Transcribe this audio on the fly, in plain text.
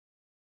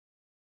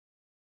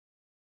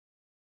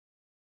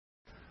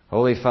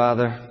Holy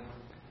Father,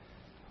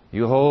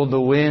 You hold the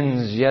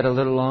winds yet a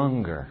little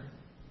longer.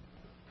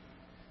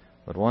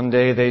 But one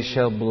day they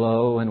shall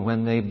blow, and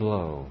when they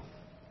blow,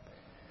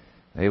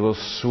 they will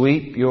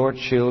sweep Your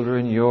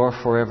children, Your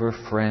forever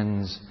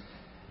friends,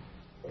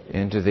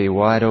 into the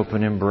wide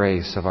open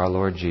embrace of our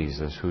Lord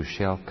Jesus, who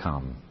shall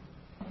come.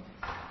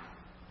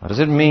 What does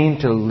it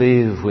mean to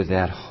live with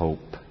that hope?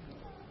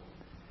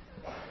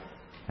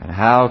 And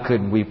how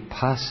could we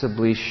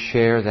possibly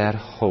share that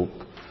hope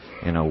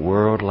in a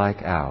world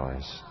like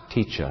ours?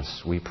 Teach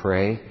us, we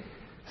pray,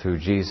 through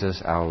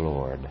Jesus our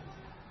Lord.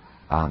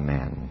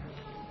 Amen.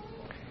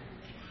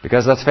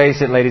 Because let's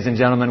face it, ladies and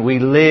gentlemen, we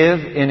live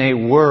in a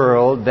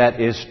world that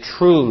is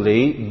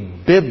truly,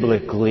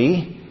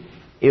 biblically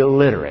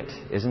illiterate.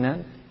 Isn't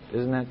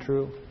that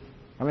true?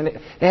 I mean,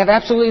 they have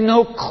absolutely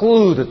no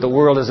clue that the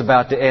world is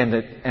about to end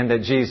and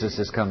that Jesus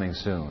is coming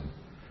soon.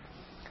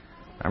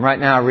 I'm right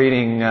now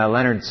reading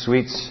Leonard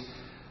Sweet's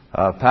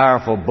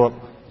powerful book,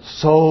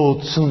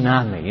 Soul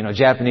Tsunami. You know,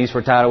 Japanese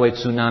for tidal wave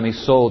tsunami,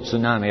 Soul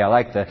Tsunami. I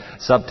like the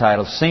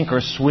subtitle, Sink or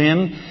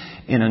Swim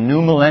in a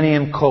New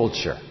Millennium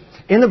Culture.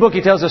 In the book,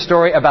 he tells a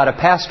story about a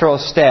pastoral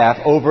staff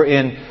over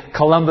in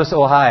Columbus,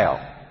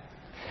 Ohio.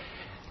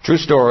 True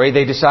story.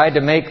 They decide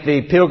to make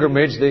the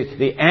pilgrimage,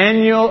 the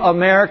annual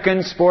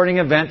American sporting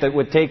event that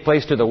would take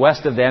place to the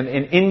west of them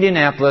in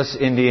Indianapolis,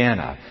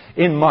 Indiana,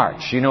 in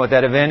March. You know what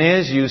that event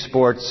is? You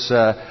sports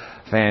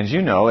fans,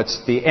 you know.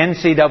 It's the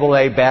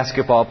NCAA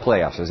basketball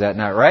playoffs. Is that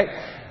not right?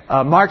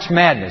 March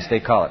Madness, they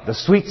call it. The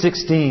Sweet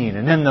 16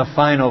 and then the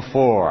Final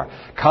Four.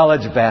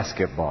 College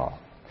basketball.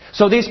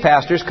 So these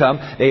pastors come.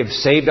 They have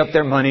saved up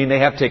their money and they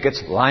have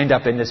tickets lined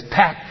up in this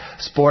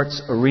packed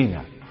sports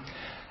arena.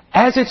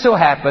 As it so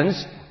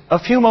happens, a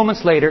few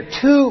moments later,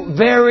 two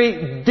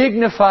very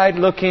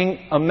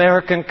dignified-looking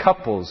American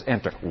couples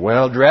enter.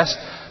 Well-dressed,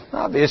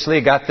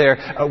 obviously got their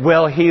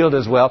well-heeled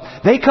as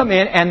well. They come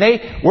in and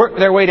they work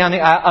their way down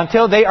the aisle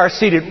until they are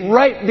seated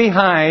right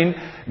behind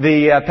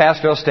the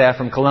pastoral staff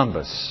from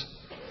Columbus.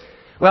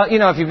 Well, you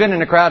know, if you've been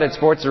in a crowded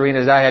sports arena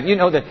as I have, you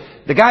know that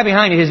the guy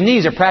behind you, his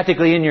knees are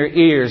practically in your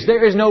ears.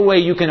 There is no way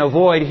you can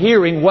avoid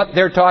hearing what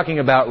they're talking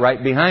about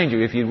right behind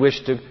you if you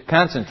wish to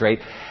concentrate.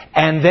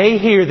 And they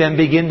hear them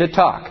begin to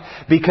talk.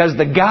 Because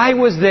the guy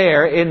was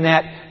there in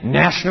that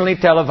nationally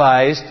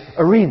televised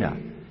arena.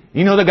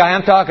 You know the guy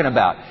I'm talking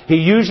about. He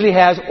usually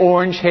has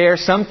orange hair,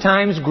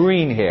 sometimes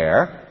green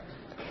hair.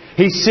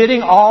 He's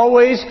sitting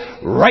always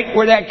right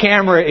where that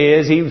camera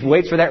is. He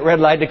waits for that red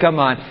light to come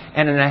on.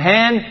 And in a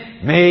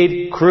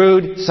hand-made,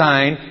 crude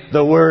sign,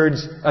 the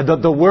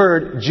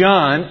word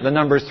John, the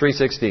number is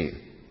 316.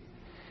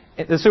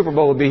 The Super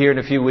Bowl will be here in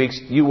a few weeks.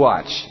 You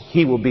watch.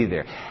 He will be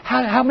there.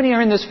 How many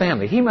are in this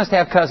family? He must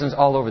have cousins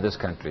all over this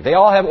country. They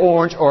all have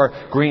orange or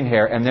green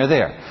hair, and they're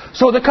there.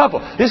 So this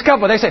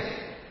couple, they say,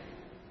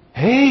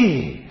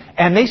 hey,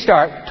 and they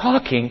start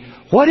talking.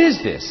 What is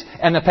this?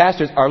 And the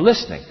pastors are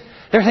listening.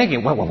 They're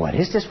thinking, well, what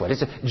is this? What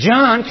is it?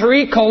 John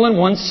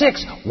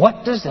 3:16.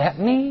 What does that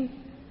mean?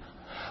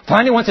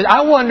 Finally, one says,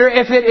 I wonder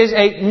if it is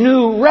a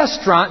new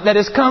restaurant that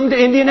has come to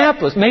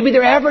Indianapolis. Maybe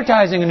they're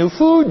advertising a new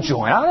food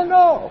joint. I don't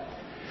know.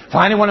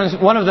 Finally,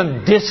 one of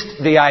them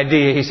dissed the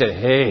idea. He said,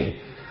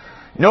 hey,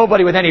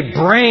 nobody with any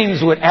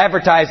brains would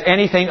advertise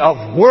anything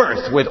of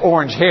worth with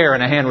orange hair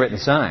and a handwritten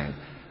sign.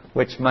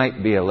 Which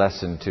might be a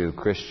lesson to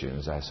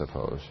Christians, I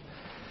suppose.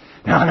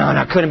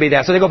 No, couldn't be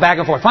that. So they go back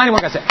and forth. Finally,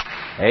 one guy said,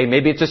 hey,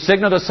 maybe it's a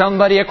signal to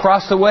somebody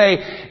across the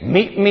way.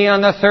 Meet me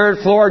on the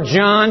 3rd floor,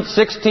 John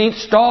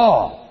 16th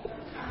stall.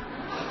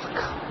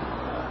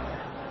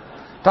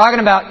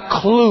 Talking about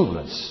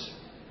clueless.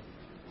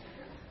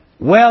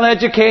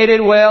 Well-educated,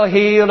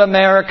 well-heeled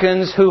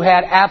Americans who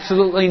had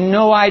absolutely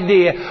no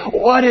idea.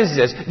 What is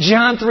this?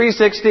 John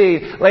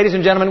 3:16. Ladies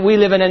and gentlemen, we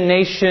live in a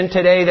nation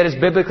today that is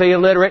biblically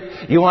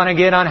illiterate. You want to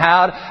get on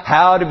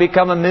how to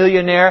become a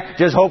millionaire?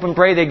 Just hope and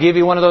pray they give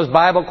you one of those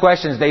Bible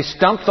questions. They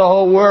stump the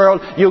whole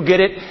world. You'll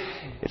get it.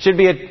 It should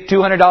be a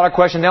 $200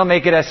 question. They'll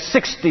make it a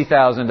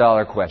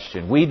 $60,000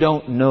 question. We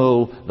don't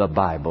know the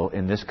Bible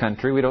in this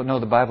country. We don't know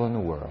the Bible in the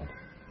world.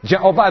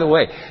 Oh, by the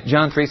way,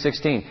 John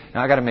 3:16.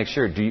 Now, I got to make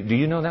sure. Do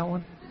you know that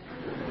one?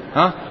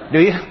 Huh? Do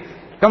you?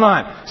 Come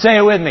on. Say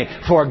it with me.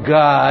 For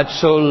God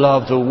so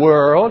loved the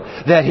world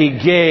that He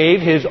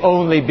gave His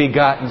only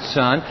begotten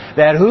Son,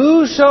 that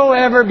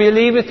whosoever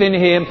believeth in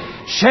Him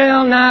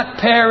shall not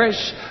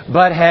perish,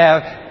 but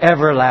have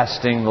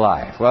everlasting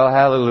life. Well,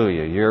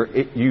 hallelujah.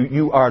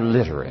 You are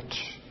literate.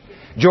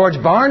 George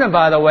Barna,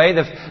 by the way,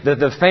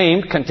 the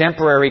famed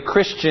contemporary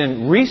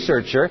Christian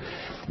researcher,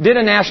 did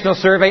a national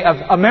survey of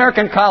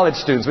American college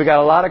students. We got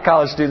a lot of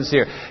college students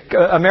here.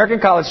 American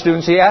college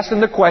students. He asked them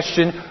the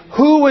question,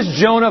 who was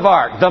Joan of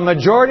Arc? The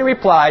majority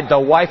replied, the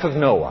wife of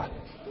Noah.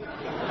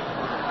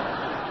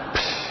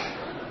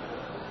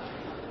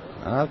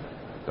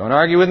 Don't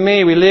argue with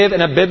me. We live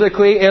in a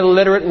biblically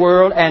illiterate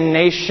world and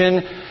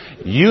nation.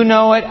 You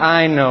know it.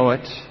 I know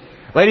it.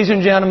 Ladies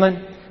and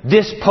gentlemen,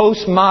 this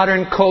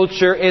postmodern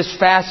culture is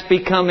fast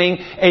becoming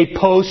a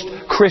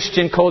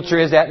post-Christian culture.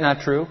 Is that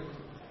not true?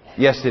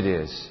 Yes, it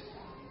is.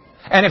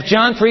 And if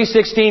John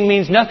 3:16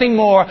 means nothing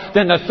more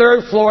than the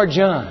third floor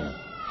John,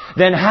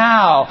 then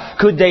how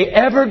could they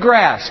ever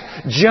grasp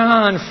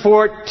John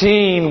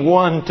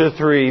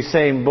 14:1-3,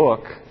 same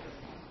book?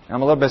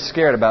 I'm a little bit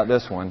scared about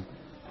this one.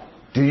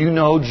 Do you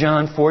know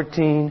John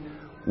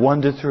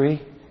 14:1-3?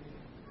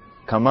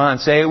 Come on,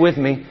 say it with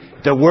me.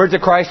 The words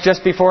of Christ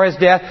just before His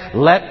death,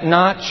 let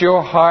not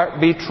your heart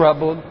be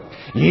troubled.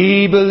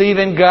 Ye believe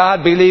in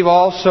God, believe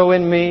also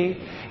in me.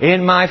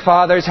 In my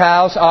Father's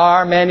house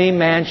are many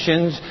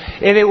mansions.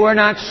 If it were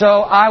not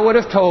so, I would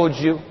have told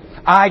you.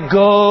 I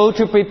go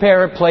to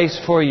prepare a place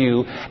for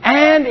you.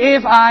 And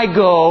if I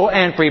go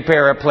and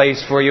prepare a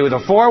place for you, the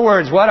four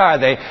words, what are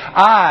they?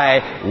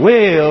 I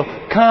will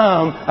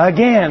come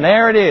again.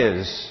 There it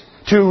is.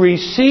 To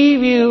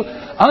receive you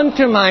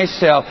unto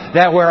myself,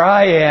 that where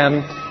I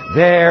am,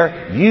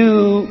 there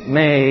you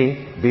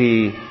may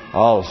be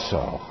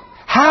also.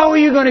 How are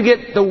you going to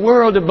get the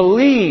world to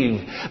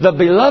believe the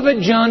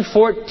beloved John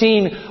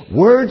 14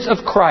 words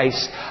of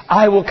Christ,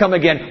 I will come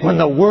again, when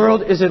the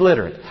world is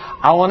illiterate?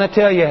 I want to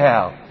tell you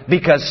how.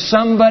 Because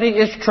somebody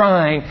is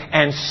trying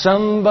and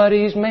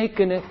somebody's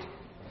making it.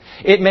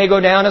 It may go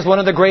down as one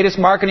of the greatest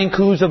marketing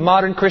coups of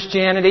modern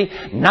Christianity,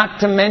 not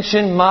to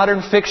mention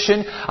modern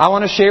fiction. I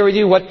want to share with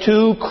you what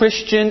two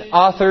Christian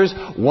authors,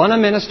 one a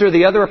minister,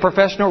 the other a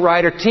professional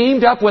writer,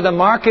 teamed up with a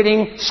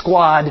marketing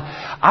squad.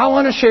 I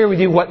want to share with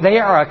you what they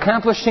are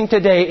accomplishing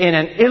today in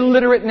an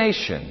illiterate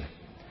nation.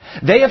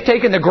 They have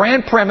taken the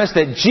grand premise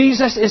that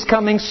Jesus is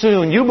coming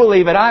soon. You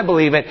believe it, I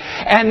believe it.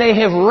 And they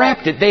have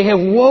wrapped it, they have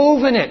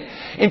woven it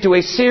into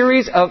a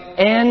series of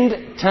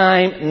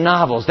end-time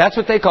novels. That's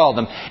what they call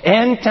them.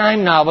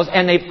 End-time novels.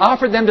 And they've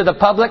offered them to the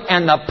public,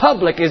 and the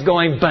public is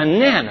going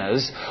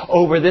bananas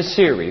over this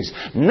series.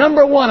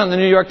 Number 1 on the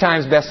New York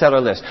Times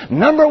bestseller list.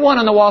 Number 1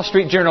 on the Wall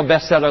Street Journal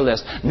bestseller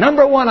list.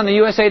 Number 1 on the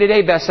USA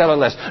Today bestseller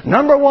list.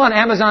 Number 1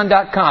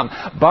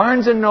 Amazon.com.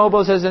 Barnes &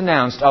 Noble has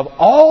announced of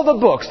all the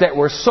books that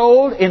were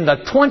sold in the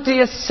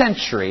 20th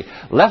century,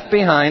 Left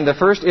Behind, the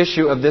first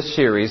issue of this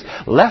series,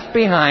 Left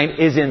Behind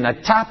is in the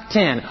top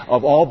 10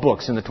 of all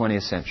books in the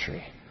 20th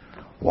century.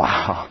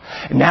 Wow.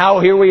 Now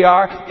here we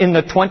are in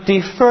the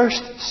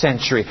 21st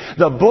century.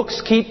 The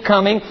books keep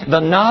coming.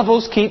 The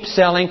novels keep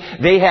selling.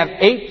 They have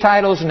 8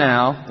 titles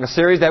now, a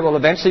series that will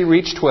eventually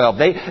reach 12.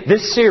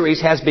 This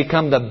series has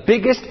become the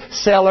biggest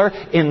seller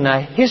in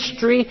the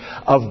history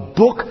of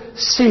book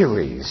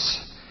series.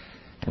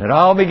 And it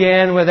all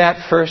began with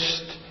that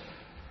first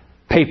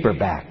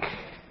paperback,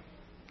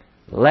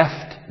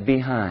 Left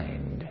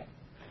Behind.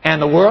 And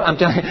the world, I'm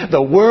telling you,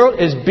 the world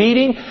is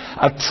beating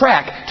a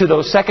track to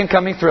those second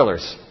coming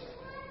thrillers.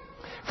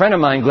 A friend of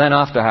mine, Glenn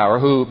Ofterhauer,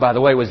 who, by the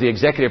way, was the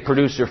executive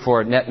producer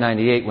for Net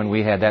 98 when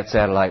we had that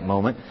satellite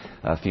moment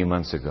a few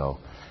months ago.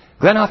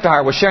 Glenn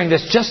Ofterhauer was sharing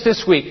this just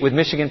this week with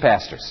Michigan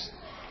pastors.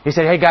 He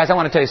said, hey guys, I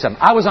want to tell you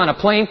something. I was on a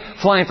plane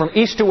flying from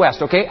east to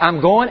west, okay? I'm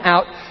going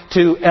out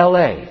to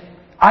L.A.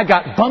 I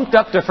got bumped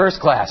up to first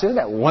class. Isn't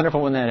that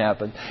wonderful when that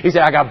happened? He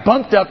said, I got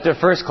bumped up to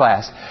first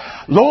class.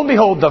 Lo and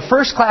behold, the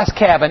first class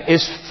cabin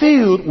is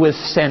filled with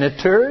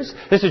senators.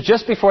 This is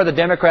just before the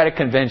Democratic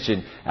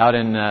convention out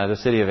in the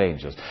City of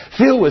Angels.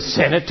 Filled with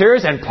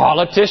senators and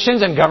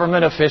politicians and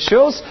government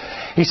officials.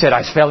 He said,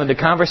 I fell into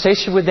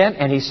conversation with them,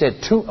 and he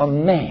said, to a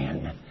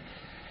man,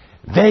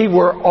 they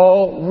were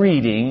all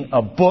reading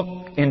a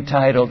book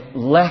entitled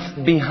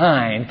Left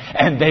Behind,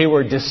 and they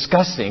were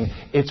discussing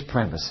its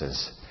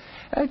premises.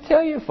 I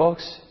tell you,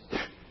 folks,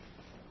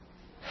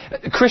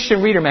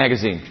 Christian Reader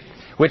magazine,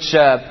 which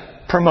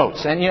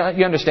promotes, and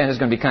you understand there's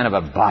going to be kind of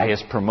a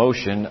biased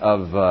promotion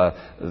of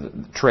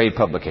trade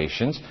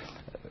publications.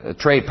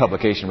 Trade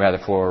publication, rather,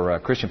 for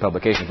Christian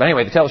publications. But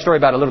anyway, to tell a story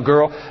about a little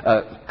girl,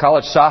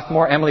 college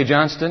sophomore, Emily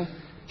Johnston.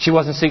 She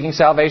wasn't seeking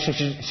salvation.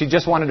 She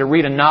just wanted to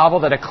read a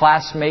novel that a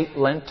classmate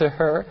lent to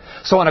her.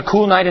 So on a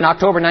cool night in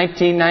October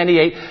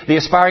 1998, the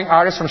aspiring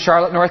artist from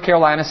Charlotte, North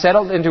Carolina,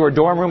 settled into her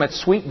dorm room at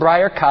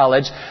Sweetbriar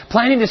College,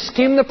 planning to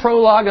skim the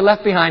prologue and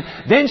Left Behind.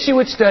 Then she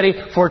would study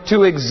for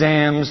 2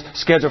 exams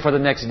scheduled for the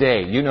next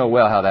day. You know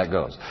well how that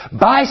goes.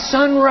 By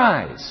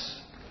sunrise,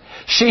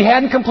 she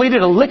hadn't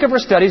completed a lick of her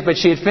studies, but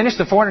she had finished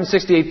the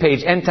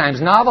 468-page End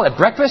Times novel. At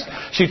breakfast,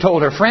 she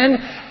told her friend,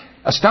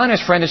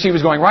 astonished friend, that she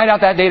was going right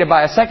out that day to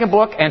buy a second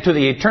book, and to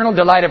the eternal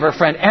delight of her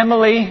friend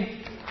Emily,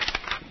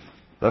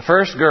 the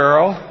first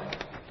girl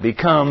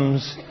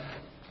becomes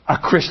a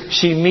Christian.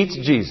 She meets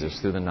Jesus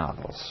through the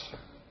novels.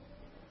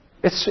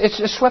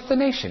 It's swept the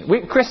nation.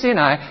 Christy and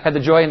I had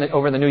the joy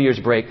over the New Year's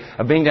break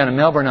of being down in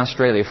Melbourne,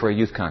 Australia for a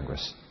youth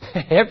congress.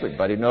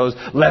 Everybody knows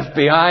Left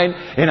Behind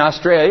in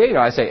Australia. You know,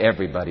 I say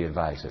everybody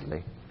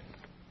advisedly.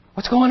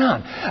 What's going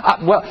on?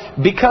 Well,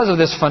 because of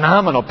this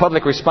phenomenal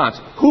public response,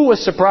 who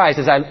was surprised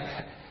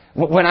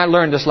when I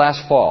learned this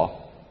last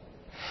fall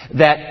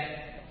that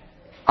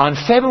on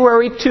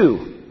February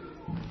 2,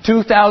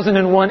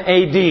 2001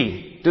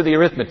 A.D., do the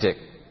arithmetic.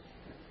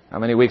 How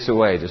many weeks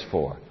away? Just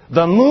 4.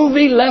 The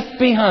movie Left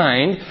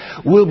Behind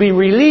will be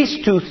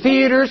released to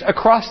theaters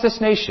across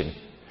this nation.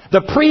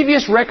 The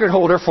previous record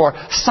holder for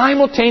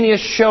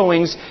simultaneous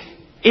showings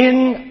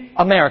in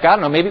America, I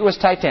don't know, maybe it was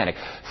Titanic,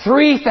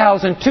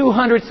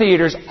 3,200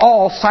 theaters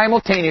all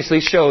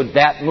simultaneously showed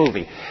that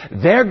movie.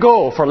 Their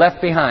goal for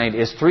Left Behind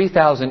is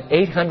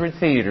 3,800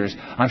 theaters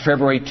on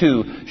February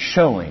 2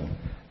 showing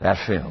that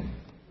film.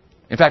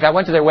 In fact, I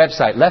went to their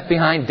website,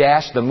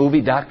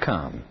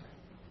 leftbehind-themovie.com,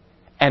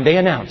 and they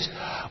announced,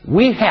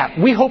 we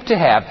hope to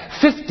have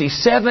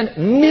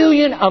 57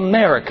 million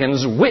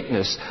Americans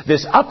witness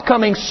this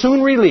upcoming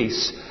soon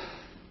release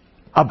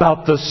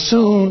about the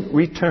soon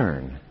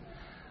return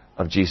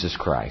of Jesus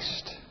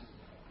Christ.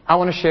 I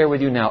want to share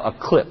with you now a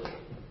clip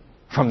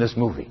from this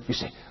movie. You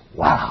say,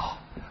 wow,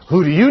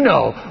 who do you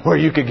know where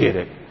you could get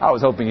it? I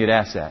was hoping you'd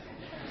ask that.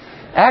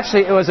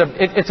 Actually,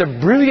 it's a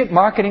brilliant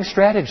marketing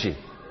strategy.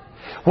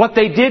 What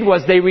they did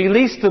was they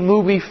released the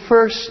movie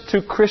first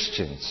to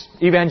Christians,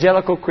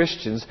 evangelical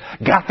Christians,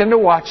 got them to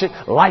watch it,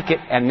 like it,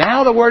 and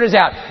now the word is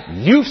out.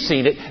 You've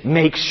seen it.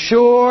 Make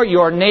sure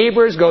your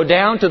neighbors go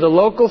down to the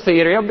local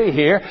theater, it'll be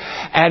here,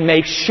 and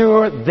make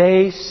sure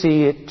they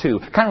see it too.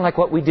 Kind of like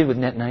what we did with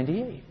Net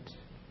 98.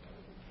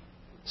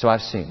 So I've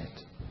seen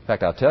it. In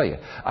fact, I'll tell you,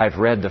 I've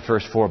read the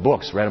first 4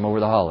 books, read them over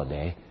the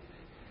holiday.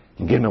 You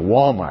can get them at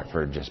Walmart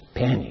for just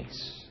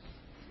pennies.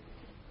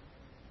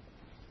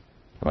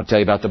 I want to tell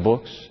you about the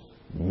books.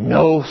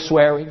 No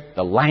swearing.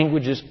 The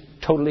language is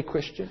totally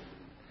Christian.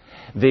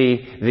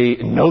 The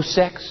no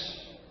sex.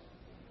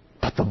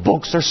 But the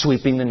books are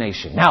sweeping the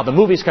nation. Now, the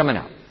movie's coming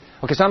out.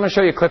 Okay, so I'm going to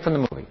show you a clip from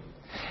the movie.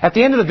 At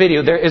the end of the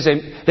video, there is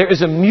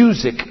a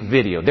music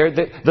video.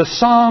 The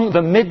song,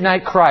 The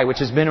Midnight Cry, which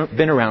has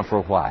been around for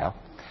a while.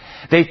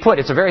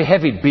 It's a very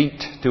heavy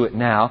beat to it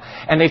now,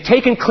 and they've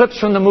taken clips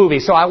from the movie,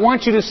 so I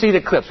want you to see the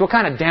clips. We'll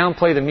kind of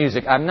downplay the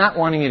music. I'm not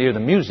wanting you to hear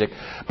the music,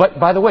 but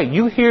by the way,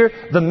 you hear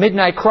the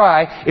Midnight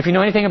Cry. If you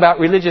know anything about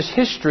religious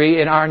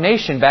history in our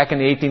nation back in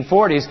the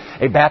 1840s,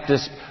 a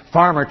Baptist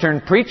farmer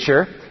turned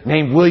preacher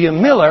named William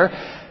Miller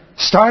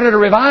started a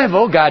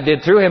revival, God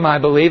did through him, I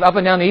believe, up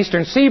and down the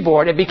eastern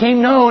seaboard. It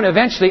became known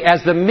eventually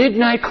as the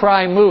Midnight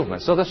Cry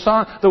movement. So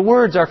the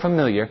words are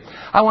familiar.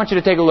 I want you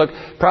to take a look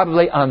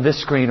probably on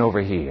this screen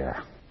over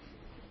here.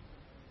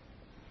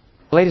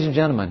 Ladies and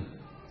gentlemen,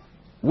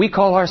 we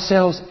call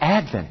ourselves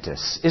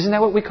Adventists. Isn't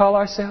that what we call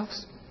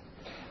ourselves?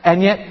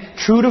 And yet,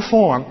 true to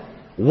form,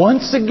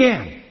 once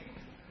again,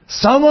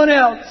 someone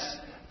else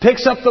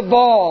picks up the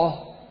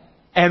ball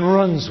and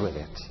runs with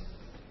it.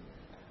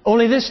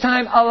 Only this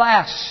time,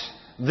 alas,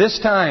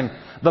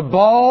 the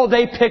ball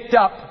they picked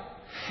up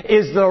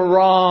is the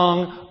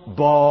wrong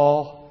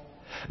ball.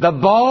 The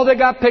ball that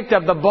got picked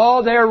up, the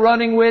ball they're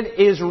running with,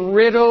 is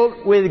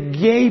riddled with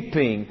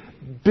gaping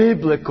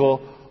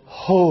biblical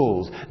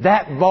holes.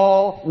 That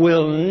ball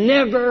will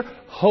never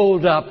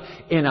hold up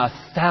in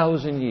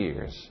 1,000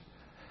 years.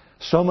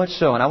 So much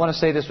so, and I want to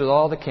say this with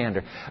all the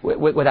candor,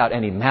 without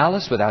any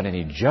malice, without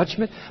any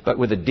judgment, but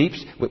with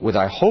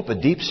I hope, a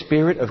deep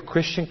spirit of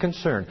Christian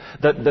concern.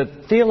 The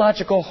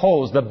theological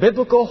holes, the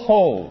biblical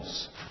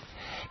holes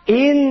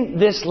in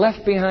this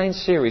Left Behind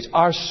series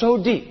are so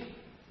deep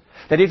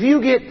that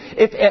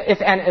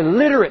if an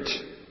illiterate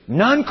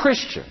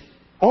non-Christian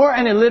or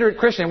an illiterate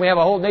Christian, and we have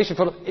a whole nation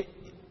full of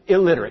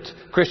illiterate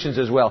Christians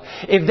as well,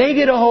 if they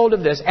get a hold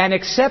of this and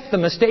accept the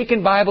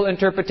mistaken Bible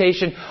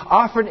interpretation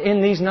offered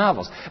in these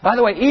novels. By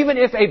the way, even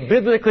if a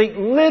biblically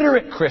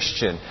literate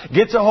Christian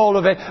gets a hold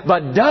of it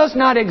but does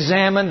not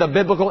examine the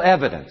biblical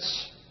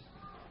evidence,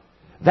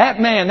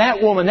 that man,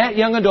 that woman, that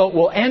young adult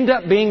will end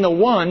up being the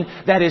one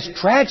that is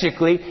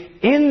tragically,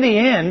 in the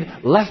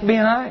end, left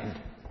behind.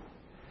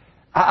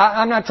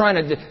 I'm not trying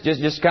to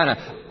just kind of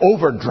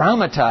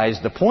over-dramatize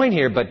the point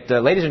here, but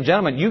ladies and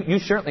gentlemen, you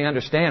certainly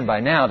understand by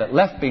now that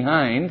Left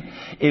Behind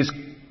is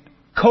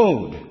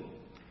code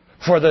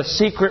for the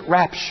secret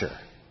rapture.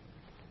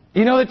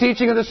 You know the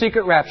teaching of the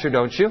secret rapture,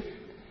 don't you?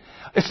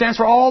 It stands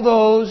for all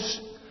those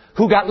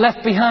who got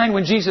left behind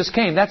when Jesus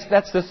came.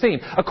 That's the theme.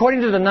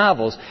 According to the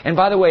novels, and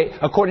by the way,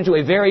 according to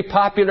a very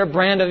popular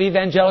brand of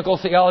evangelical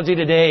theology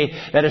today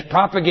that is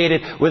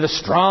propagated with a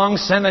strong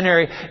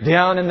seminary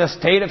down in the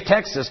state of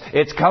Texas,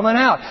 it's coming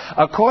out.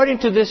 According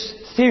to this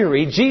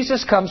theory,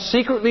 Jesus comes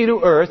secretly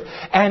to earth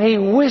and He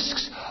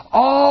whisks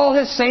all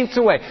His saints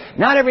away.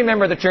 Not every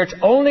member of the church,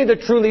 only the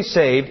truly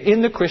saved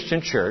in the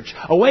Christian church,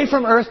 away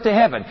from earth to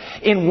heaven.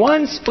 In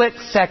one split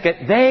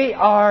second, they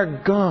are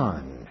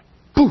gone.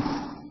 Poof!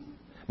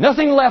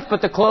 Nothing left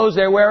but the clothes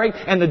they're wearing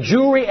and the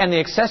jewelry and the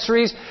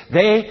accessories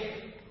they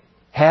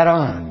had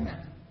on.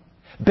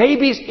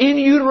 Babies in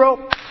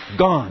utero,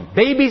 gone.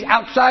 Babies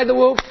outside the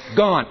womb,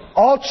 gone.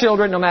 All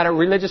children, no matter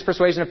religious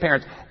persuasion of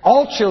parents,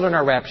 all children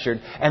are raptured.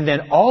 And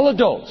then all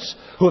adults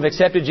who have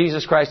accepted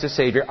Jesus Christ as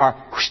Savior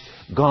are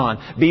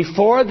gone.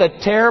 Before the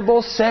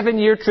terrible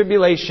 7-year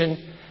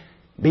tribulation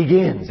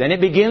begins. And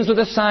it begins with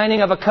the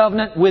signing of a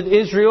covenant with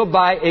Israel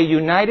by a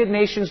United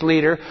Nations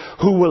leader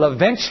who will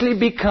eventually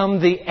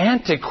become the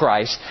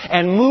Antichrist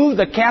and move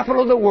the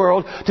capital of the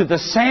world to the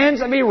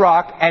sands of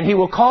Iraq, and he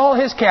will call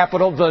his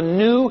capital the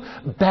New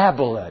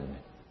Babylon.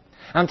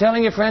 I'm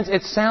telling you, friends,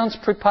 it sounds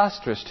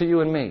preposterous to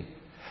you and me.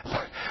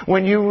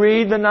 When you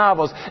read the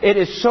novels, it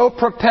is so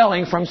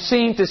propelling from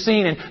scene to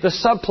scene, and the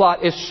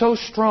subplot is so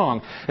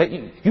strong that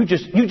you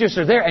just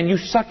are there and you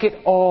suck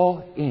it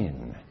all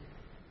in.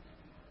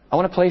 I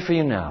want to play for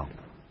you now.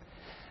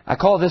 I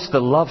call this the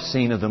love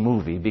scene of the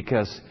movie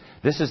because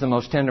this is the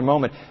most tender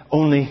moment,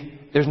 only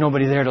there's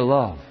nobody there to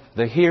love.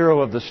 The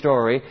hero of the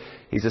story,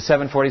 he's a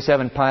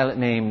 747 pilot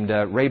named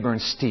Rayburn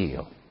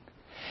Steele.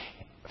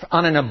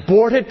 On an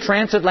aborted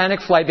transatlantic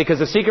flight, because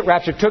the secret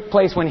rapture took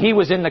place when he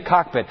was in the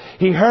cockpit,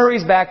 he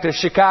hurries back to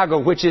Chicago,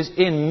 which is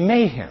in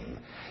mayhem.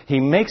 He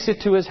makes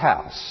it to his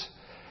house,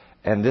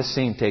 and this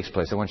scene takes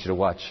place. I want you to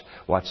watch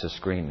the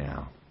screen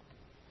now.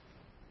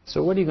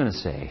 So what are you going to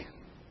say?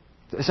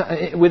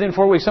 Within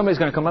 4 weeks, somebody's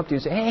going to come up to you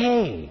and say,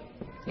 "Hey,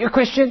 you're a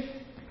Christian?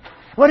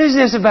 What is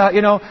this about?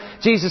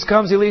 Jesus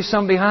comes, He leaves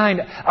some behind.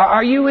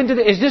 Are you into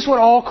this? Is this what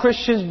all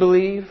Christians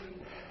believe?"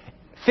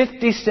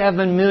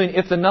 57 million,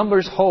 if the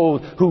numbers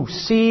hold, who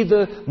see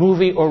the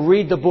movie or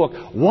read the book.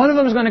 One of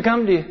them is going to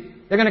come to you.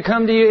 They're going to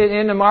come to you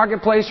in the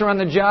marketplace or on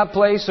the job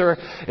place or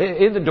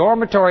in the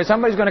dormitory.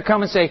 Somebody's going to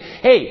come and say,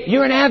 "Hey,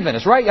 you're an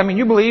Adventist, right? I mean,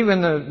 you believe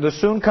in the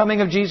soon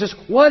coming of Jesus.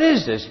 What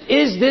is this?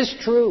 Is this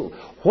true?"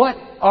 What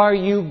are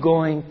you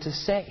going to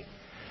say?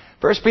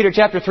 1 Peter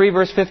chapter 3,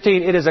 verse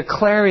 15, it is a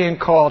clarion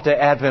call to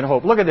Advent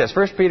hope. Look at this.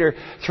 1 Peter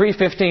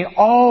 3:15,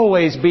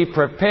 always be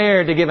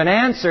prepared to give an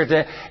answer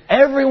to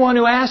everyone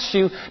who asks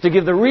you to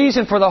give the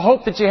reason for the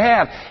hope that you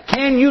have.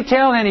 Can you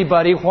tell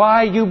anybody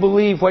why you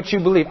believe what you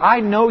believe?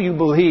 I know you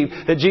believe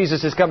that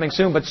Jesus is coming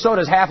soon, but so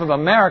does half of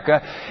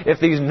America if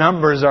these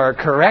numbers are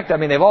correct. I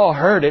mean, they've all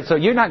heard it, so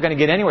you're not going to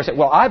get anywhere. Say,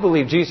 "Well, I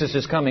believe Jesus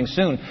is coming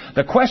soon."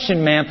 The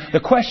question, ma'am,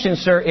 the question,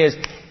 sir, is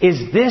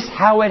this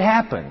how it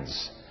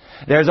happens?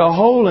 There's a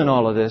hole in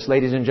all of this,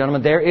 ladies and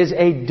gentlemen. There is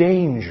a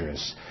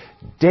dangerous,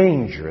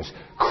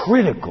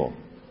 critical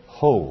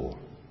hole.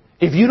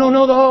 If you don't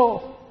know the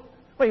hole,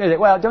 what are you going to say?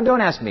 "Well,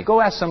 don't ask me. Go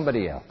ask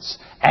somebody else."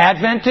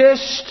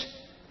 Adventist,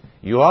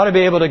 you ought to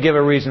be able to give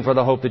a reason for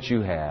the hope that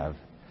you have.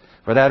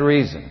 For that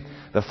reason,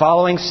 the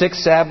following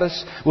 6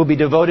 Sabbaths will be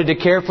devoted to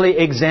carefully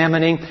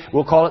examining,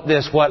 we'll call it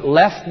this, what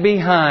left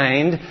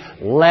behind.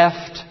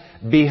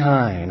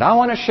 I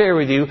want to share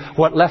with you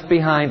what left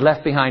behind.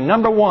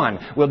 Number 1,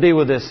 we'll deal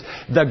with this.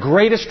 The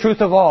greatest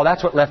truth of all.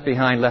 That's what left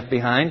behind.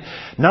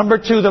 Number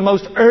 2, the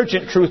most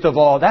urgent truth of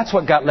all. That's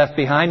what got left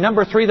behind.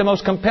 Number 3, the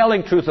most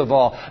compelling truth of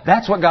all.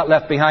 That's what got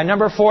left behind.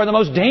 Number 4, the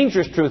most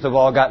dangerous truth of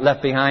all got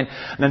left behind.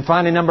 And then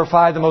finally, number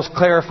 5, the most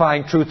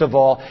clarifying truth of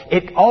all.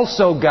 It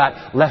also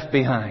got left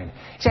behind.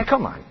 You say,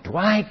 "Come on,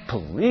 Dwight,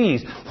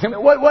 please.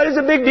 What is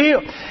the big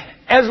deal?"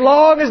 As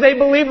long as they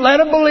believe, let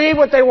them believe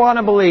what they want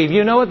to believe.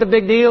 You know what the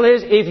big deal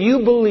is? If you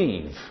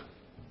believe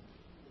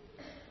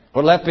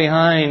what Left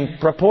Behind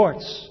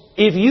purports,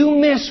 if you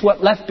miss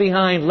what Left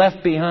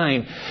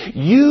Behind,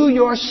 you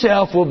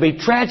yourself will be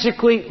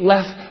tragically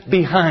left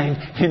behind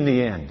in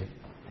the end.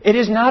 It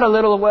is not a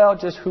little, well,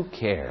 just who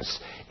cares?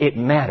 It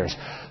matters.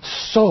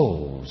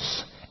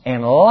 Souls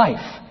and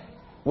life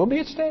will be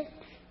at stake.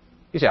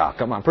 You say, "Oh,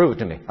 come on, prove it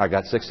to me." I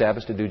got 6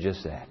 Sabbaths to do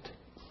just that.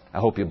 I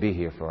hope you'll be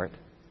here for it.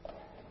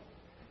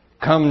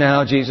 Come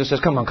now, Jesus says,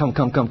 come,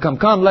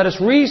 let us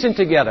reason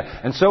together.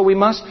 And so we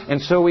must,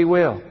 and so we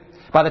will.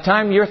 By the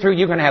time you're through,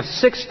 you're going to have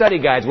 6 study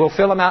guides. We'll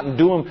fill them out and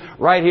do them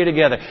right here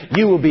together.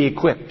 You will be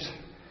equipped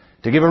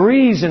to give a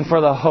reason for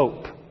the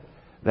hope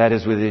that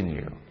is within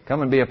you.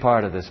 Come and be a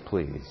part of this,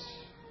 please.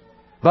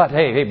 But,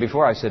 hey,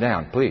 before I sit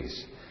down,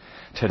 please.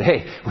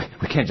 Today,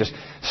 we can't just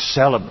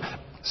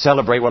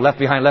celebrate what left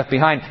behind.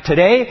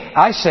 Today,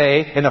 I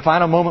say, in the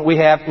final moment we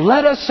have,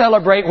 let us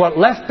celebrate what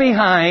left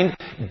behind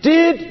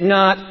did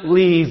not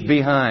leave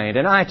behind.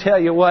 And I tell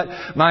you what,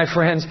 my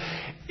friends,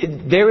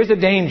 there is a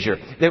danger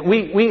that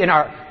we in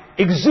our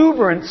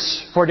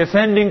exuberance for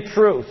defending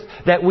truth,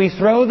 that we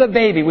throw the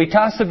baby, we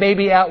toss the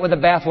baby out with the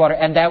bathwater,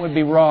 and that would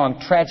be wrong,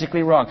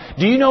 tragically wrong.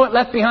 Do you know what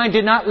left behind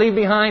did not leave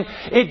behind?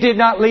 It did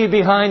not leave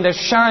behind the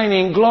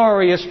shining,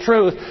 glorious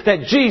truth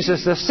that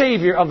Jesus, the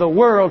Savior of the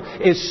world,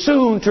 is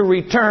soon to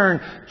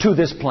return to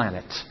this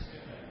planet.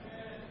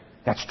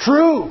 That's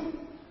true.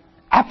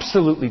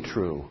 Absolutely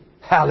true.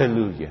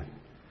 Hallelujah.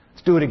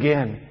 Let's do it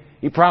again.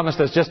 He promised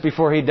us just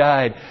before He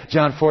died,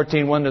 John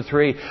 14,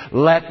 1-3,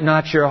 "Let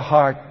not your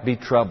heart be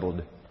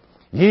troubled.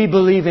 Ye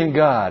believe in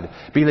God,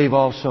 believe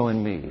also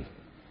in me."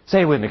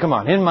 Say it with me, come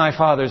on. "In my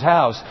Father's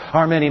house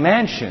are many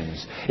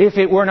mansions. If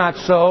it were not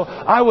so,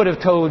 I would have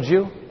told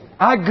you.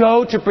 I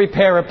go to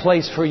prepare a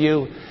place for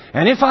you.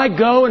 And if I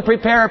go and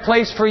prepare a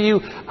place for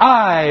you,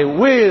 I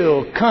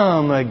will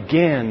come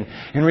again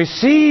and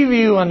receive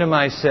you unto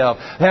myself,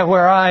 that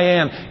where I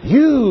am,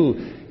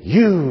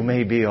 you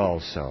may be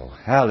also."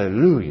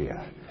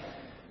 Hallelujah.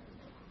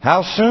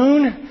 How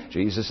soon?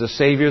 Jesus, the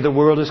Savior of the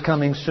world, is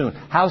coming soon.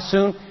 How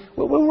soon?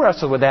 We'll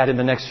wrestle with that in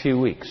the next few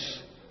weeks.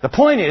 The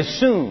point is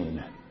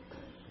soon.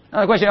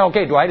 Now the question,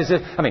 okay, Dwight, is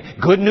this,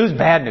 good news,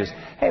 bad news?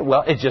 Hey,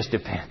 well, it just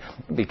depends.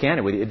 I'll be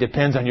candid with you. It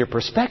depends on your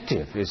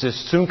perspective. Is this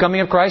soon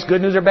coming of Christ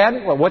good news or bad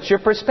news? Well, what's your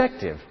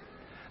perspective?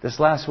 This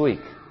last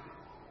week,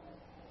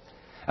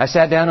 I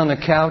sat down on the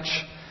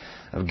couch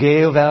of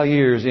Gail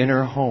Valier's in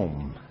her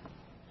home.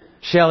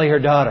 Shelley, her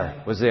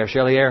daughter, was there.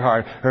 Shelley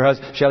Earhart,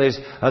 Shelley's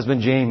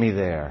husband Jamie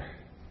there.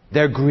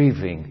 They're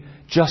grieving.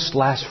 Just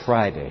last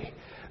Friday,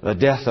 the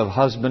death of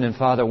husband and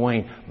father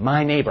Wayne,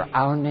 my neighbor,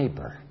 our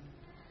neighbor.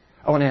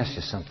 I want to ask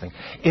you something.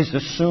 Is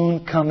the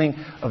soon coming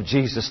of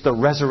Jesus, the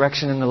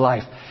resurrection and the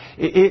life,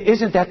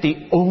 isn't that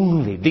the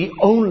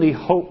only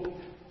hope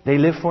they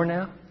live for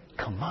now?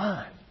 Come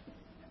on.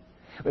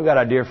 We've got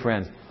our dear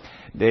friends,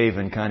 Dave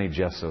and Connie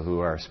Jessel, who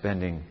are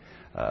spending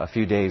a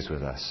few days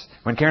with us.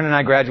 When Karen and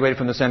I graduated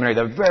from the seminary,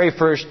 the very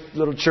first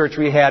little church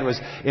we had was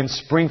in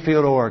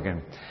Springfield,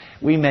 Oregon.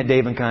 We met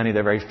Dave and Connie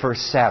the very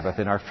first Sabbath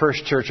in our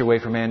first church away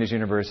from Andrews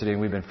University,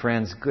 and we've been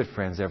friends, good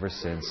friends ever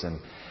since. And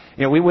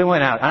we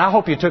went out, and I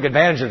hope you took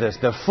advantage of this.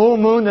 The full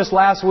moon this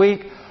last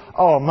week,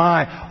 oh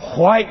my,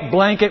 white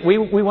blanket. We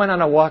went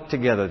on a walk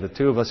together, the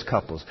two of us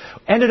couples.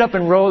 Ended up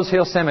in Rose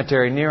Hill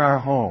Cemetery near our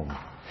home.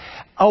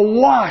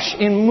 Awash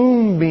in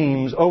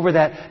moonbeams over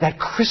that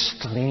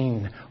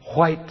crystalline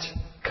white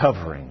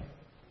covering.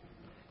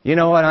 You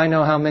know what? I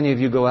know how many of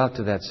you go out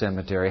to that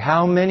cemetery.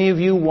 How many of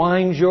you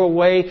wind your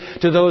way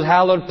to those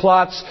hallowed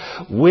plots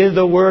with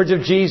the words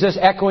of Jesus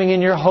echoing in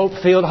your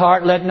hope-filled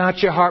heart, let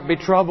not your heart be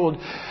troubled.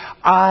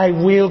 I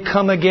will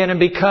come again, and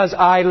because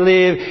I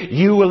live,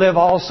 you will live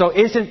also.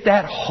 Isn't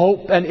that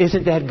hope and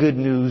isn't that good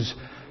news?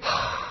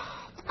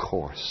 Of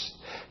course.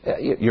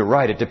 You're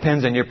right. It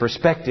depends on your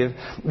perspective.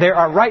 There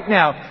are right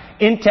now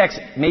in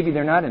Texas, maybe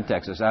they're not in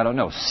Texas, I don't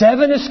know,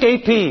 7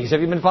 escapees.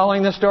 Have you been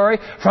following this story?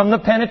 From the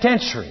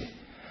penitentiary.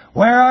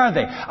 Where are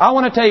they? I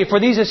want to tell you, for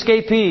these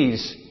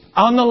escapees,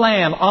 on the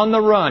lam, on the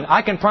run,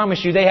 I can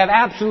promise you they have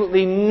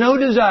absolutely no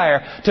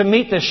desire to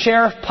meet the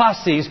sheriff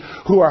posses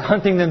who are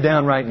hunting them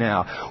down right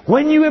now.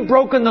 When you have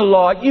broken the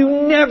law, you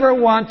never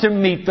want to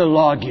meet the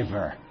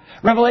lawgiver.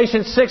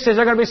 Revelation 6 says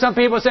there are going to be some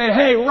people saying,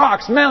 hey,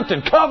 rocks,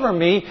 mountain, cover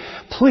me.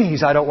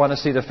 Please, I don't want to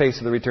see the face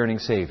of the returning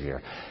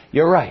Savior.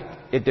 You're right.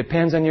 It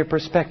depends on your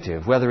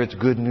perspective, whether it's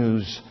good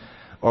news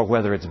or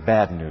whether it's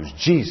bad news.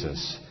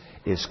 Jesus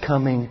is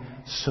coming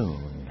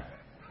soon.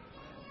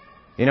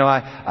 You know,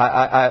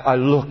 I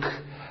look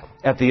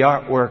at the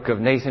artwork of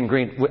Nathan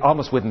Green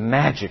almost with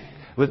magic,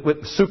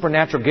 with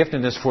supernatural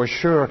giftedness for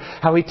sure,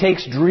 how he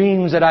takes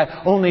dreams that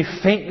I only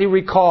faintly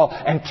recall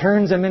and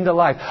turns them into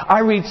life. I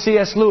read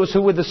C.S. Lewis,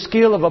 who with the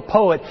skill of a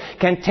poet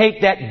can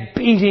take that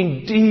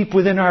beating deep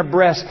within our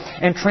breast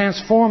and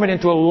transform it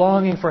into a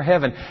longing for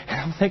heaven. And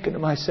I'm thinking to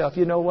myself,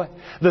 you know what?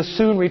 The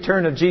soon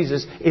return of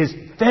Jesus is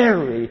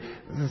very,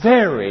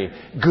 very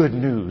good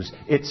news,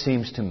 it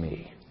seems to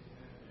me.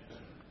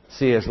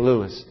 C.S.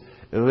 Lewis,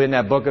 who in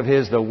that book of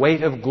his, The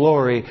Weight of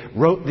Glory,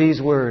 wrote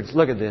these words.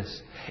 Look at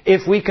this.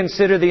 If we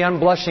consider the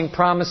unblushing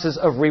promises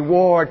of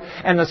reward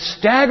and the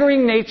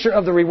staggering nature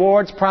of the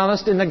rewards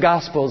promised in the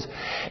Gospels,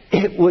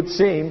 it would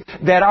seem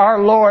that our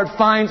Lord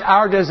finds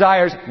our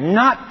desires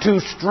not too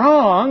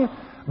strong,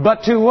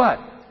 but too what?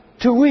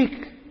 Too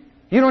weak.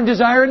 You don't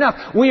desire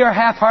enough. We are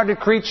half-hearted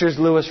creatures,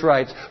 Lewis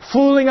writes,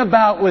 fooling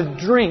about with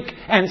drink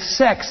and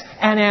sex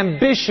and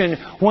ambition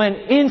when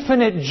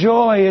infinite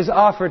joy is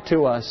offered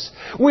to us.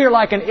 We are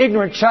like an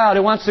ignorant child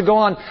who wants to go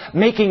on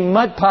making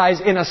mud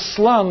pies in a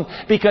slum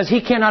because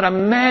he cannot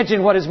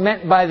imagine what is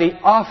meant by the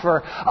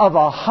offer of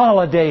a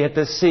holiday at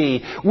the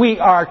sea. We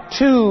are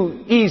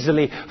too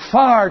easily,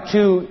 far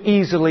too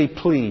easily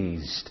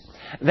pleased.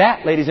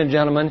 That, ladies and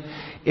gentlemen,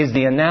 is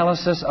the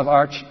analysis of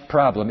our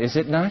problem, is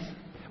it not?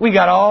 We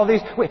got all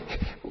these.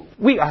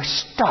 We are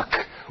stuck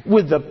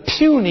with the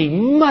puny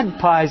mud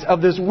pies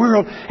of this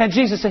world. And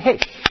Jesus said, hey,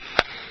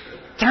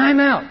 time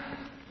out.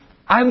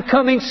 I'm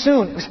coming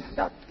soon.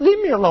 Now, leave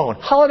me alone.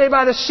 Holiday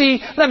by the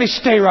sea. Let me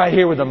stay right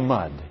here with the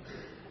mud.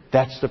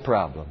 That's the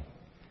problem.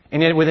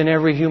 And yet within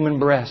every human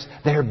breast,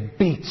 there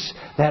beats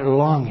that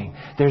longing.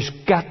 There's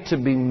got to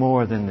be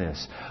more than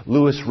this.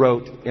 Lewis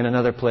wrote in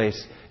another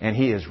place, and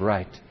he is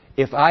right.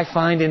 If I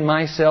find in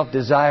myself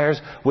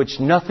desires which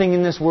nothing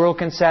in this world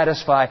can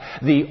satisfy,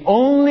 the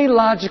only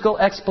logical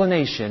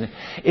explanation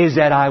is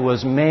that I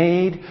was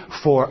made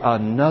for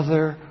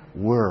another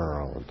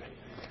world.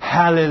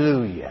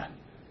 Hallelujah.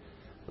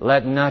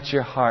 Let not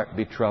your heart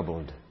be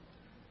troubled.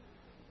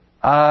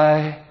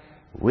 I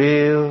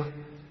will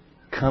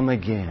come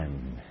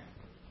again.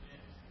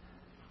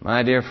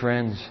 My dear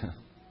friends,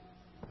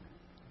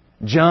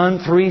 John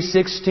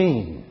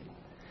 3:16.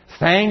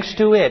 Thanks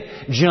to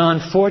it,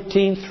 John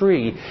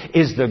 14:3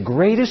 is the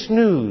greatest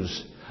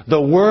news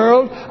the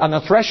world on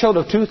the threshold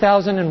of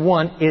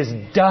 2001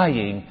 is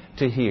dying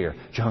to hear.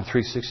 John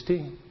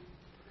 3:16.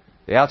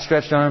 The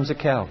outstretched arms of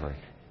Calvary.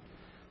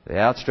 The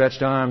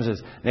outstretched arms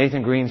is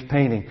Nathan Green's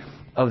painting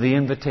of the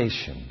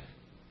invitation.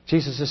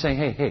 Jesus is saying,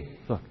 hey,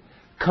 look,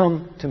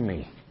 come to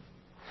me.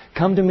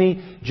 Come to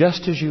me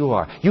just as you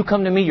are. You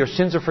come to me, your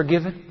sins are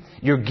forgiven.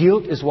 Your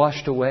guilt is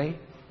washed away.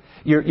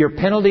 Your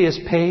penalty is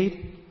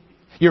paid.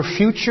 Your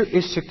future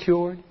is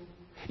secured.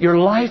 Your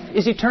life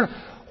is eternal.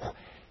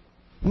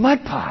 Mud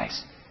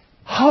pies.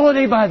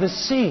 Holiday by the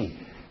sea.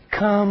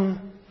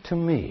 Come to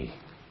me.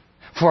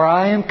 For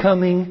I am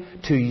coming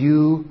to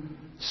you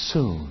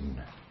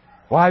soon.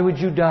 Why would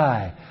you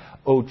die,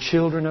 O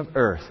children of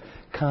earth?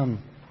 Come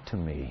to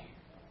me.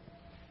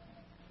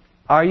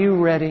 Are you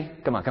ready?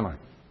 Come on, come on.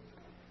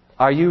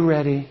 Are you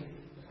ready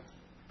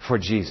for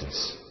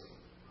Jesus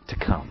to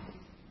come?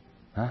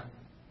 Huh?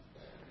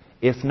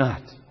 If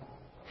not,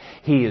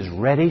 He is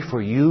ready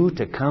for you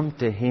to come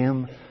to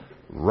Him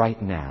right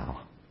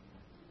now.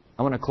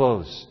 I want to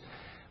close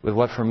with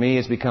what for me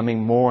is becoming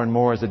more and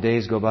more as the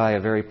days go by a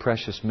very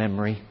precious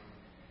memory.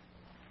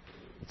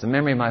 It's a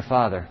memory of my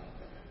father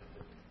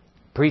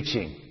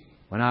preaching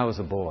when I was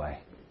a boy.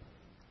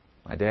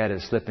 My dad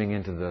is slipping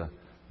into the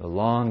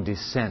long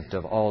descent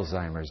of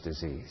Alzheimer's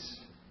disease.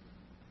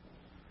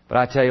 But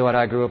I tell you what,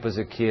 I grew up as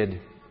a kid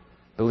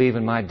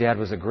believing my dad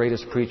was the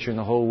greatest preacher in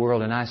the whole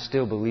world, and I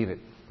still believe it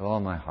with all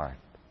my heart.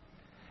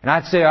 And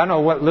I'd say, I don't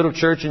know what little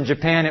church in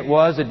Japan it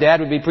was that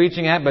Dad would be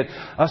preaching at, but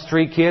us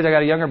three kids, I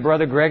got a younger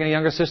brother, Greg, and a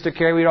younger sister,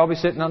 Carrie, we'd all be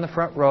sitting on the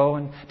front row,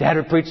 and Dad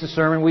would preach the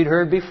sermon we'd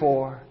heard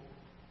before.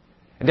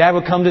 And Dad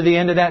would come to the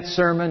end of that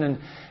sermon, and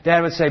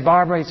Dad would say,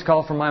 Barbara, he's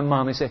called for my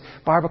mom. He'd say,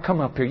 Barbara,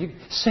 come up here. You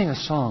sing a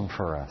song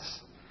for us.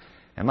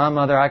 And my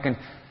mother, I can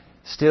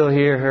still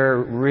hear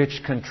her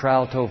rich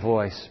contralto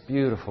voice,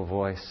 beautiful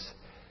voice.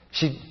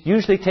 She'd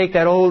usually take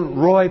that old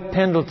Roy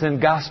Pendleton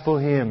gospel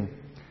hymn,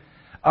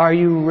 Are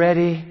you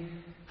ready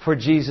for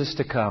Jesus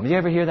to come? You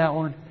ever hear that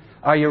one?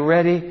 Are you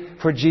ready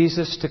for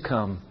Jesus to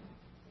come?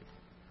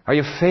 Are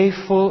you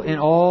faithful in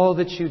all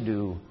that you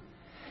do?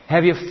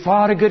 Have you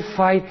fought a good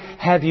fight?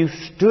 Have you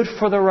stood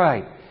for the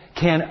right?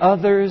 Can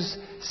others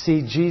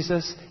see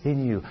Jesus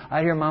in you?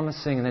 I'd hear Mama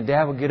sing, and then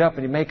Dad would get up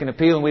and he'd make an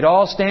appeal, and we'd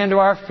all stand to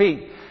our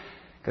feet.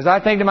 Because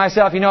I think to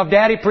myself, if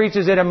Daddy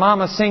preaches it and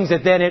Mama sings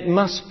it, then it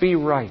must be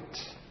right.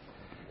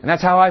 And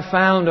that's how I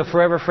found a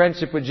forever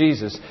friendship with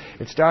Jesus.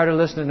 It started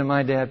listening to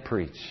my dad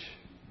preach.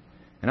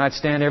 And I'd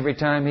stand every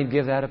time he'd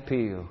give that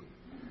appeal.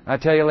 I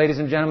tell you, ladies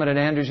and gentlemen, at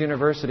Andrews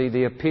University,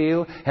 the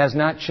appeal has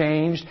not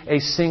changed a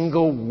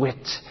single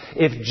whit.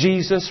 If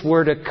Jesus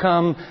were to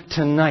come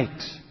tonight,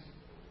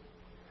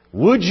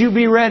 would you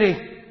be ready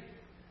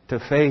to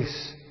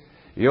face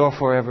your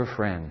forever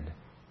friend?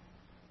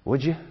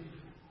 Would you?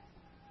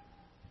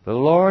 The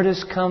Lord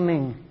is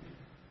coming.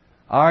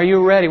 Are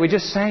you ready? We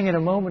just sang it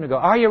a moment ago.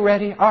 Are you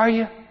ready? Are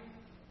you?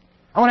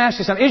 I want to ask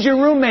you something. Is your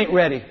roommate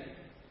ready?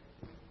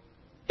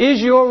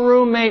 Is your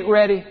roommate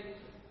ready?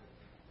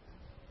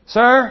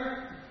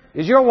 Sir,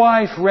 is your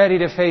wife ready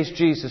to face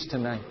Jesus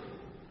tonight?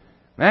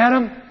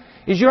 Madam,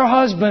 is your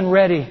husband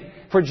ready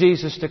for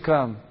Jesus to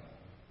come?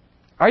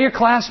 Are your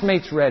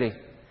classmates ready?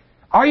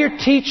 Are your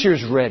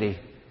teachers ready?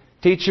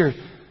 Teacher,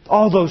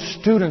 all those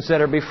students that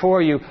are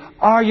before you,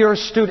 are your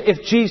students,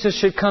 if Jesus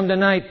should come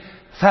tonight,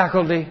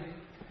 faculty,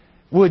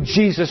 would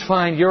Jesus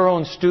find your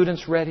own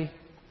students ready?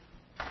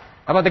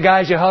 How about the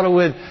guys you huddle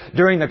with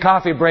during the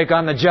coffee break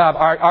on the job?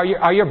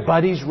 Are your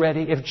buddies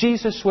ready? If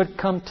Jesus would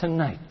come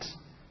tonight,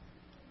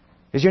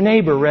 is your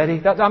neighbor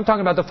ready? I'm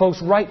talking about the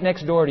folks right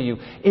next door to you.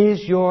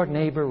 Is your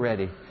neighbor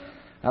ready?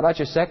 How about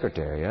your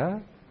secretary, huh?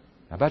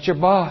 How about your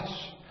boss?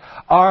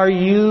 Are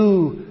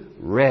you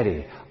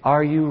ready?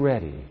 Are you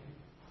ready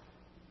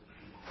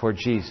for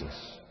Jesus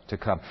to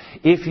come?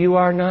 If you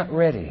are not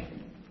ready,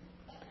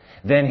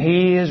 then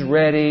He is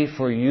ready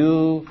for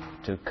you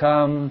to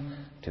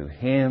come to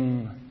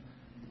Him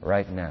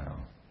right now.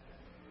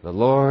 The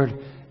Lord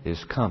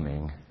is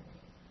coming.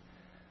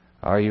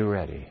 Are you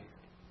ready?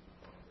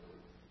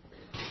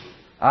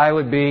 I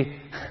would be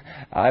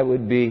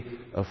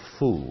a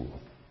fool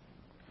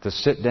to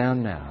sit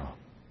down now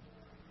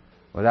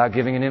without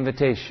giving an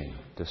invitation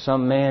to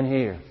some man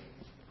here,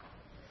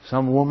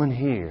 some woman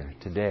here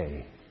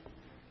today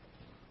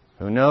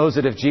who knows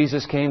that if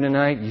Jesus came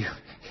tonight,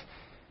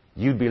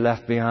 you'd be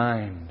left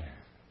behind,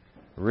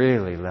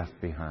 really left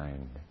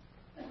behind.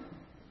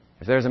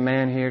 If there's a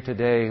man here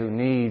today who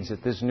needs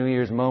at this New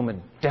Year's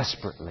moment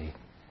desperately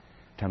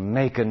to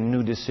make a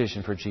new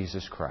decision for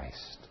Jesus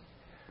Christ,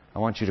 I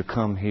want you to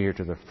come here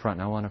to the front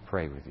and I want to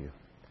pray with you.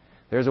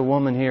 There's a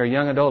woman here, a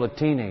young adult, a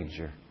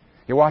teenager.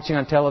 You're watching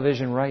on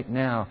television right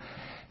now.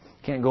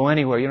 Can't go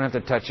anywhere. You don't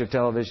have to touch your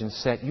television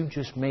set. You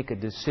just make a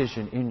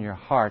decision in your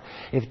heart.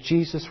 If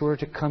Jesus were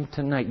to come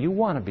tonight, you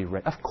want to be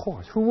ready. Of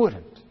course. Who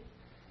wouldn't?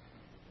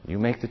 You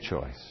make the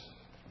choice.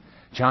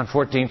 John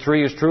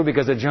 14:3 is true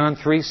because of John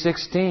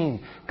 3:16.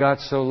 God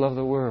so loved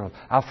the world.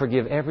 I'll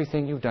forgive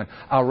everything you've done.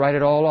 I'll write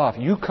it all off.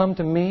 You come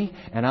to me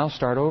and I'll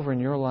start over in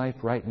your life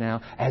right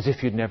now as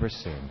if you'd never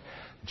sinned.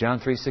 John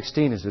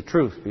 3:16 is the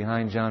truth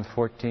behind John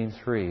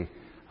 14:3.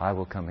 I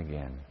will come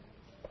again.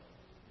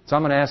 So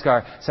I'm going to ask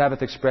our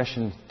Sabbath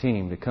Expression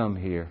team to come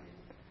here.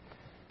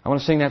 I want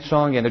to sing that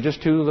song again. There are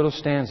just two little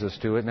stanzas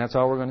to it, and that's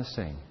all we're going to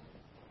sing.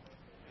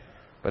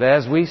 But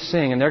as we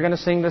sing, and they're going to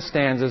sing the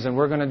stanzas, and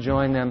we're going to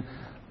join them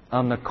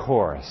on the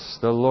chorus.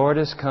 The Lord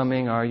is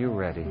coming, are you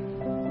ready?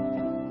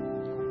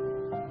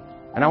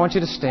 And I want you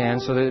to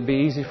stand so that it'd be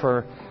easy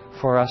for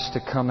us to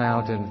come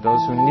out and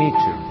those who need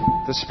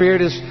to. If the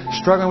Spirit is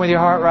struggling with your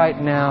heart right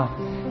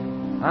now,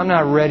 I'm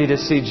not ready to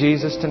see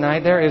Jesus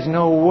tonight. There is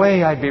no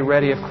way I'd be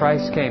ready if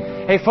Christ came.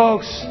 Hey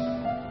folks,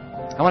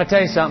 I want to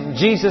tell you something.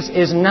 Jesus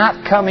is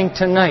not coming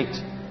tonight,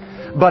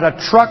 but a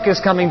truck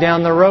is coming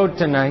down the road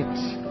tonight.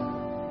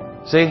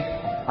 See?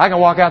 I can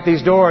walk out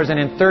these doors and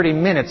in 30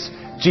 minutes,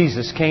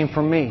 Jesus came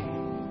for me.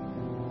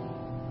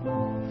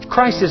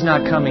 Christ is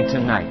not coming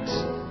tonight.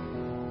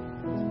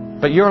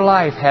 But your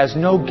life has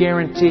no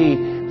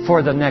guarantee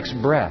for the next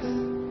breath.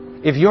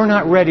 If you're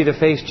not ready to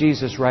face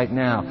Jesus right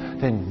now,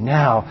 then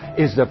now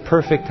is the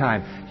perfect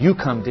time. You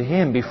come to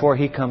Him before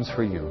He comes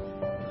for you.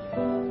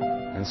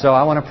 And so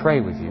I want to pray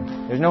with you.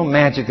 There's no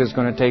magic that's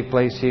going to take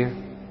place here.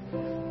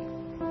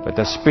 But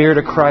the Spirit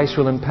of Christ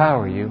will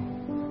empower you.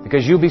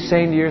 Because you'll be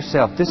saying to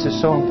yourself, this is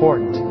so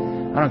important.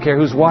 I don't care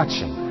who's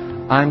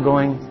watching. I'm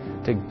going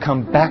to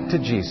come back to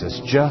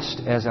Jesus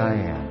just as I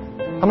am.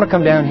 I'm going to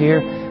come down here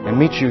and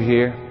meet you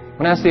here. I'm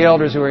going to ask the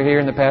elders who are here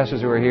and the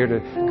pastors who are here to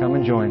come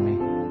and join me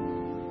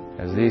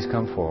as these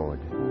come forward.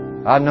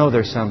 I know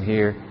there's some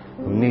here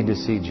who need to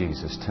see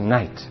Jesus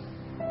tonight.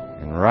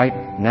 And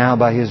right now,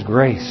 by His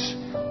grace,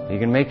 He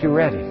can make you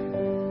ready.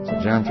 So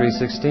John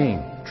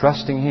 3:16,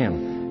 trusting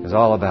Him is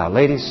all about.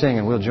 Ladies, sing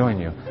and we'll join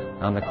you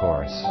on the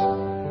chorus.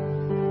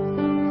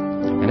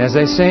 And as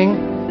they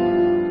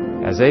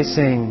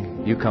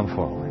sing, you come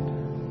forward.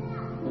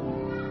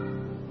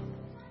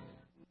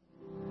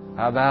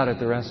 How about it,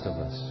 the rest of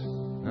us?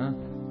 Huh?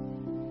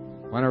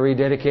 Want to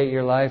rededicate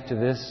your life to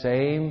this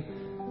same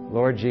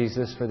Lord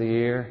Jesus for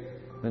the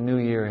new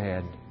year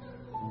ahead?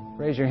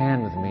 Raise your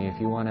hand with me if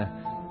you want to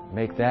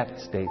make that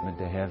statement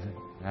to heaven.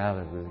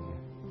 Hallelujah.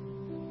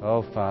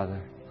 Oh,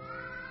 Father,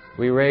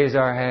 we raise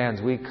our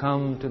hands. We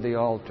come to the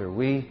altar.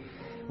 We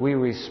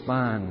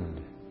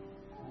respond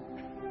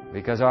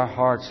because our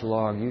hearts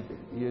long.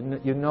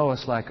 You know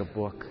us like a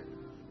book.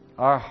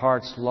 Our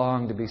hearts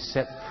long to be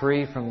set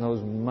free from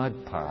those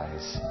mud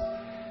pies,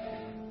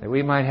 that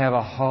we might have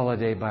a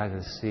holiday by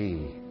the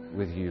sea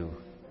with You.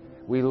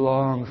 We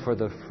long for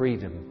the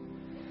freedom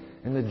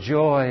and the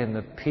joy and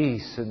the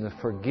peace and the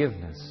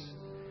forgiveness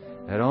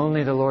that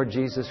only the Lord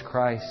Jesus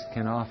Christ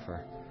can offer.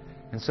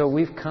 And so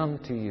we've come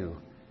to You.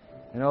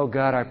 And oh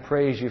God, I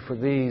praise You for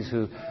these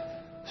who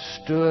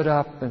stood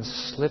up and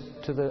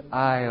slipped to the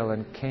aisle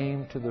and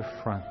came to the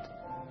front.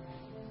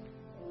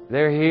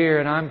 They're here,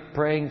 and I'm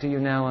praying to You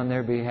now on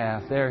their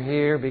behalf. They're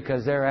here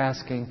because they're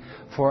asking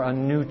for a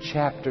new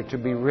chapter to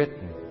be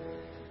written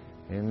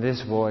in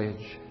this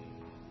voyage.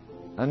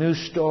 A new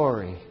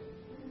story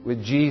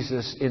with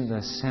Jesus in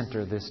the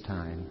center this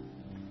time.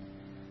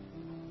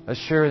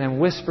 Assure them,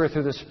 whisper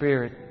through the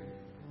Spirit.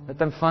 Let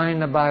them find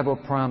the Bible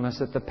promise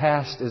that the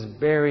past is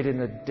buried in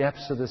the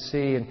depths of the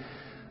sea, and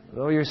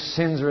though your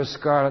sins are as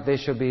scarlet, they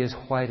shall be as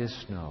white as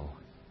snow.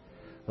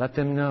 Let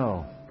them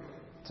know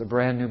it's a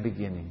brand new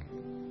beginning.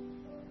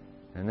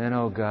 And then,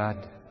 oh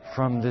God,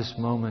 from this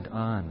moment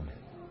on,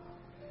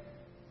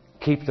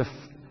 keep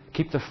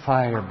the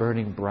fire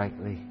burning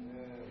brightly.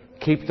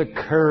 Keep the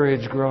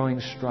courage growing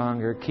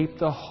stronger. Keep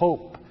the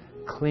hope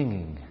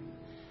clinging.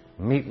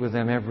 Meet with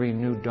them every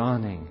new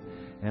dawning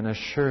and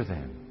assure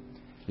them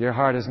your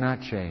heart has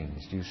not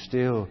changed. You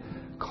still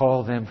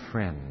call them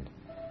friend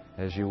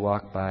as you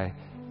walk by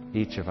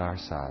each of our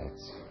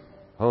sides.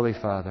 Holy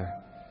Father,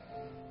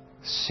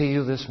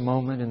 seal this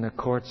moment in the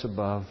courts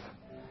above.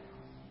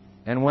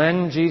 And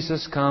when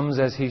Jesus comes,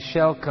 as He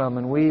shall come,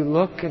 and we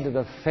look into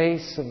the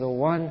face of the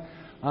one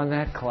on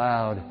that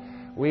cloud,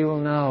 we will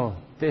know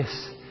this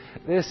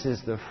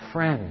is the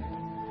friend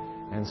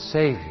and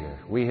Savior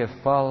we have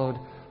followed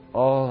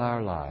all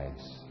our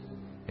lives.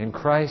 In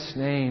Christ's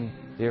name,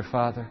 dear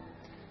Father,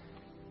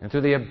 and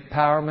through the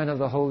empowerment of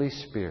the Holy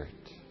Spirit,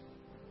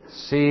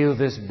 seal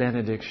this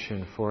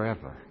benediction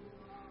forever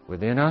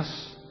within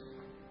us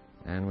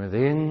and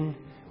within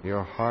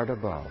Your heart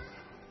above.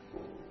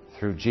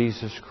 Through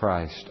Jesus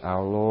Christ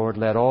our Lord,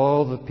 let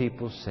all the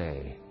people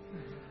say,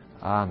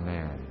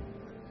 Amen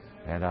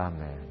and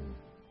Amen.